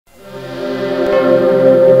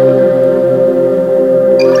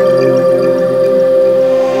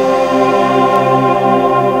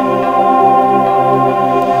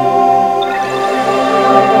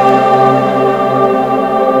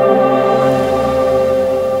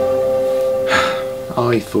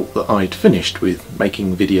I thought that I'd finished with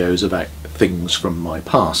making videos about things from my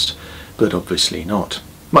past, but obviously not.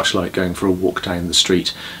 Much like going for a walk down the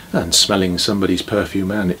street and smelling somebody's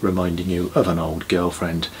perfume and it reminding you of an old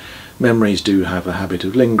girlfriend. Memories do have a habit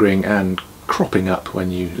of lingering and cropping up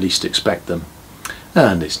when you least expect them.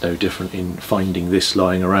 And it's no different in finding this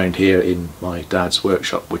lying around here in my dad's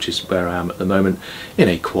workshop, which is where I am at the moment, in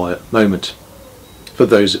a quiet moment. For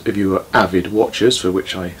those of you who are avid watchers, for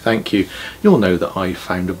which I thank you, you'll know that I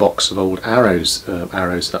found a box of old arrows,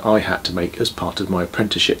 arrows that I had to make as part of my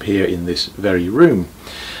apprenticeship here in this very room.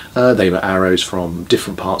 They were arrows from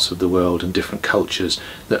different parts of the world and different cultures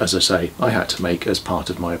that, as I say, I had to make as part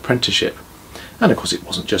of my apprenticeship. And of course it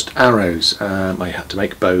wasn't just arrows, I had to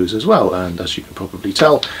make bows as well, and as you can probably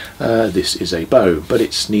tell, this is a bow, but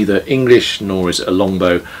it's neither English nor is it a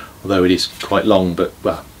longbow, although it is quite long, but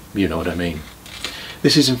well, you know what I mean.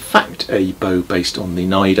 This is in fact a bow based on the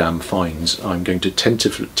Nydam Finds. I'm going to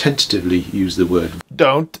tentatively use the word.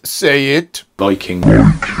 Don't say it. Viking.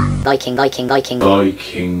 Viking.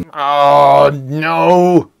 Viking. Oh,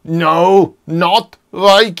 no, no, not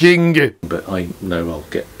Viking. But I know I'll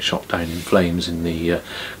get shot down in flames in the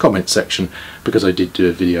comment section because I did do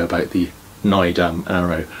a video about the Nydam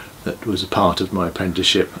Arrow that was a part of my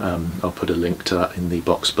apprenticeship. I'll put a link to that in the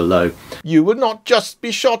box below. You will not just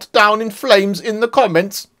be shot down in flames in the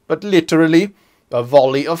comments, but literally a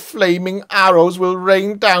volley of flaming arrows will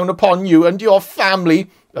rain down upon you and your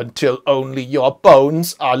family until only your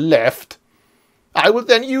bones are left. I will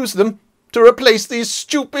then use them to replace these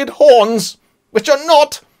stupid horns, which are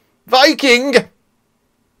not Viking.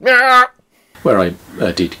 Where I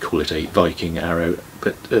did call it a Viking arrow,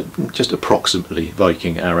 but just approximately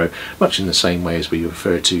Viking arrow, much in the same way as we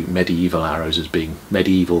refer to medieval arrows as being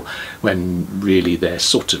medieval, when really they're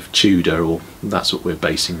sort of Tudor, or that's what we're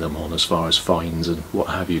basing them on as far as finds and what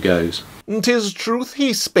have you goes. 'Tis truth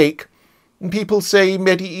he spake. People say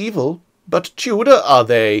medieval, but Tudor are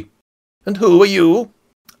they. And who are you?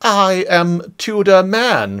 I am Tudor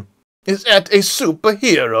man. Is that a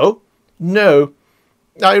superhero? No.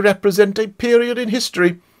 I represent a period in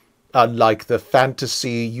history, unlike the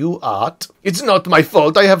fantasy you art. It's not my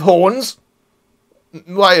fault I have horns.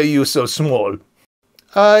 Why are you so small?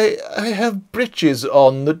 I have breeches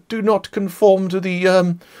on that do not conform to the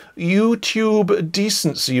YouTube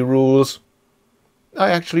decency rules.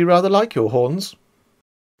 I actually rather like your horns.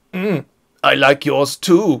 I like yours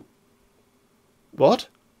too. What?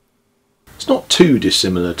 It's not too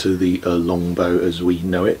dissimilar to the longbow as we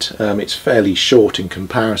know it. It's fairly short in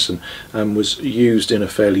comparison and was used in a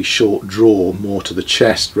fairly short draw, more to the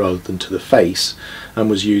chest rather than to the face, and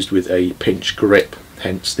was used with a pinch grip,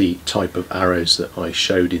 hence the type of arrows that I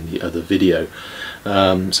showed in the other video.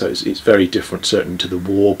 So it's very different certainly to the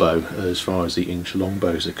war bow as far as the English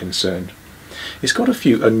longbows are concerned. It's got a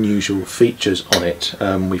few unusual features on it.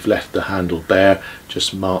 We've left the handle bare,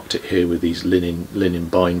 just marked it here with these linen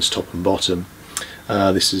binds top and bottom.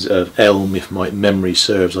 This is elm, if my memory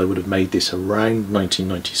serves. I would have made this around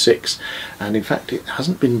 1996, and in fact it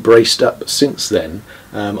hasn't been braced up since then.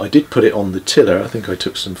 I did put it on the tiller. I think I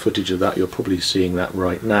took some footage of that. You're probably seeing that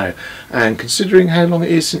right now, and considering how long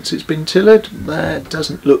it is since it's been tillered, that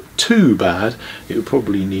doesn't look too bad. It would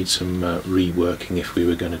probably need some reworking if we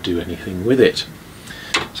were going to do anything with it.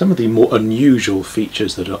 Some of the more unusual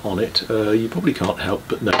features that are on it, you probably can't help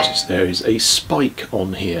but notice there is a spike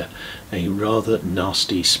on here, a rather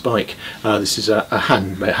nasty spike. This is a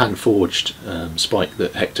hand-forged spike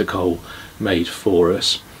that Hector Cole made for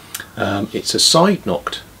us. It's a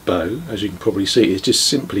side-knocked bow, as you can probably see. It's just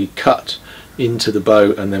simply cut into the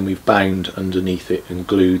bow and then we've bound underneath it and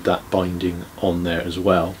glued that binding on there as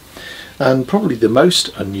well. And probably the most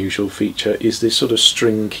unusual feature is this sort of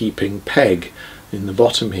string-keeping peg in the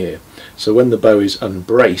bottom here. So when the bow is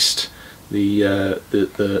unbraced, the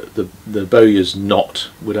bowyer's knot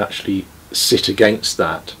would actually sit against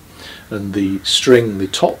that, and the string, the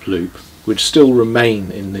top loop, would still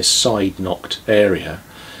remain in this side knocked area.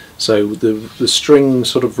 So the string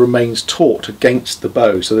sort of remains taut against the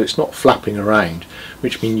bow, so that it's not flapping around,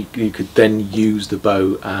 which means you could then use the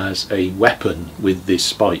bow as a weapon with this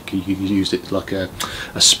spike. You could use it like a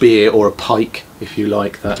spear or a pike, if you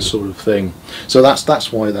like, that sort of thing. So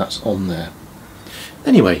that's why that's on there.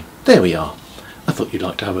 Anyway, there we are. I thought you'd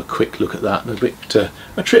like to have a quick look at that, and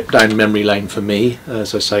a trip down memory lane for me.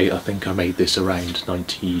 As I say, I think I made this around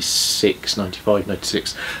 96, 95,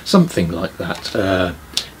 96, something like that.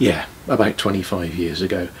 Yeah, about 25 years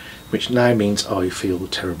ago, which now means I feel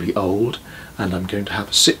terribly old, and I'm going to have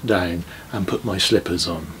a sit down and put my slippers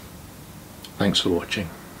on. Thanks for watching.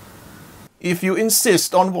 If you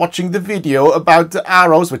insist on watching the video about the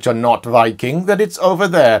arrows which are not Viking, then it's over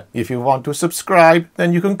there. If you want to subscribe,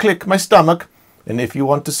 then you can click my stomach. And if you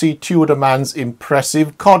want to see Tudor Man's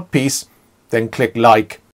impressive codpiece, then click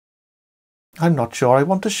like. I'm not sure I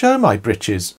want to show my breeches.